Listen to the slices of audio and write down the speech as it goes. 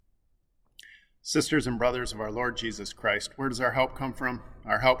Sisters and brothers of our Lord Jesus Christ, where does our help come from?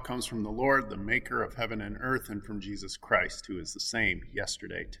 Our help comes from the Lord, the maker of heaven and earth, and from Jesus Christ, who is the same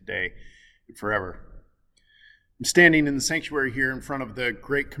yesterday, today, and forever. I'm standing in the sanctuary here in front of the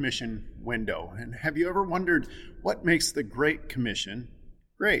Great Commission window. And have you ever wondered what makes the Great Commission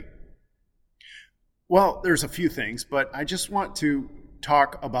great? Well, there's a few things, but I just want to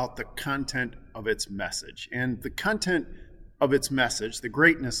talk about the content of its message. And the content of its message, the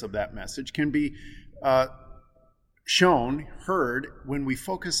greatness of that message, can be heard when we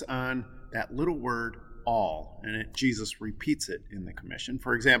focus on that little word, all. And Jesus repeats it in the commission.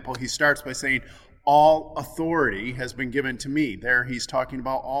 For example, he starts by saying, all authority has been given to me. There he's talking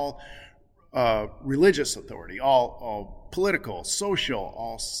about all religious authority, all political, social,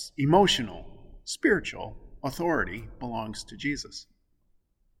 all emotional, spiritual authority belongs to Jesus.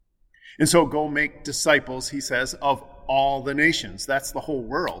 And so go make disciples, he says, of all the nations. That's the whole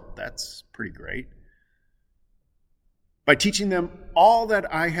world. That's pretty great. By teaching them all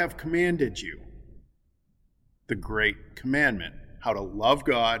that I have commanded you. The great commandment, how to love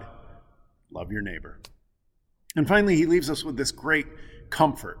God, love your neighbor. And finally, he leaves us with this great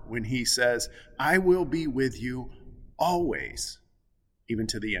comfort when he says, I will be with you always, even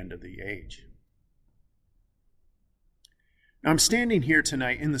to the end of the age. Now, I'm standing here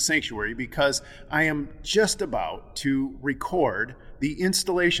tonight in the sanctuary because I am just about to record the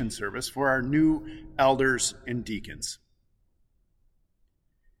installation service for our new elders and deacons.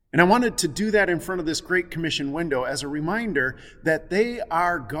 And I wanted to do that in front of this Great Commission window as a reminder that they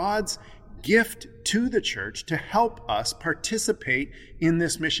are God's gift to the church to help us participate in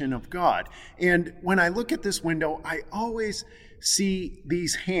this mission of God. And when I look at this window, I always see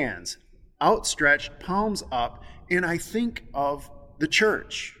these hands outstretched, palms up, and I think of the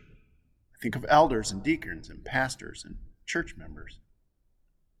church. I think of elders and deacons and pastors and church members.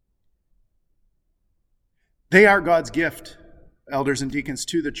 They are God's gift, elders and deacons,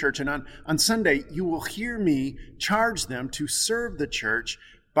 to the church. And on Sunday, you will hear me charge them to serve the church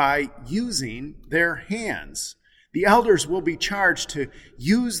by using their hands. The elders will be charged to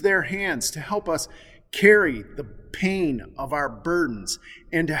use their hands to help us carry the pain of our burdens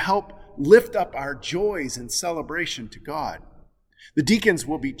and to help lift up our joys and celebration to God. The deacons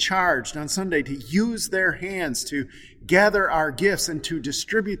will be charged on Sunday to use their hands to gather our gifts and to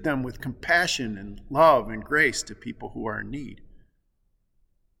distribute them with compassion and love and grace to people who are in need.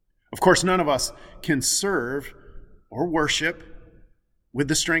 Of course, none of us can serve or worship with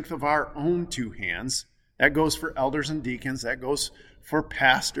the strength of our own two hands. That goes for elders and deacons. That goes for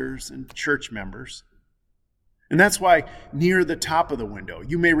pastors and church members. And that's why near the top of the window,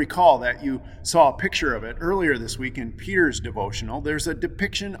 you may recall that you saw a picture of it earlier this week in Peter's devotional. There's a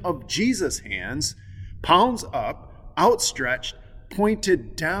depiction of Jesus' hands, palms up, outstretched,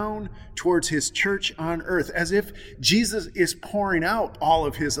 pointed down towards his church on earth, as if Jesus is pouring out all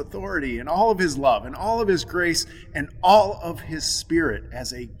of his authority and all of his love and all of his grace and all of his spirit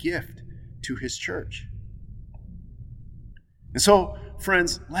as a gift to his church. And so,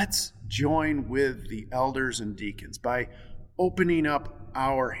 friends, let's join with the elders and deacons by opening up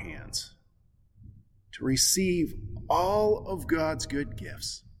our hands to receive all of God's good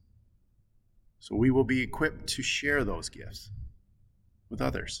gifts, so we will be equipped to share those gifts with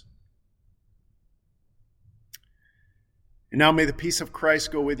others. And now may the peace of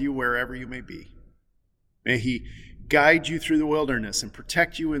Christ go with you wherever you may be. May he guide you through the wilderness and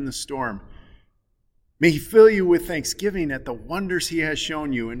protect you in the storm. May he fill you with thanksgiving at the wonders he has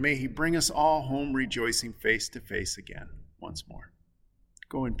shown you, and may he bring us all home rejoicing face to face again once more.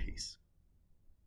 Go in peace.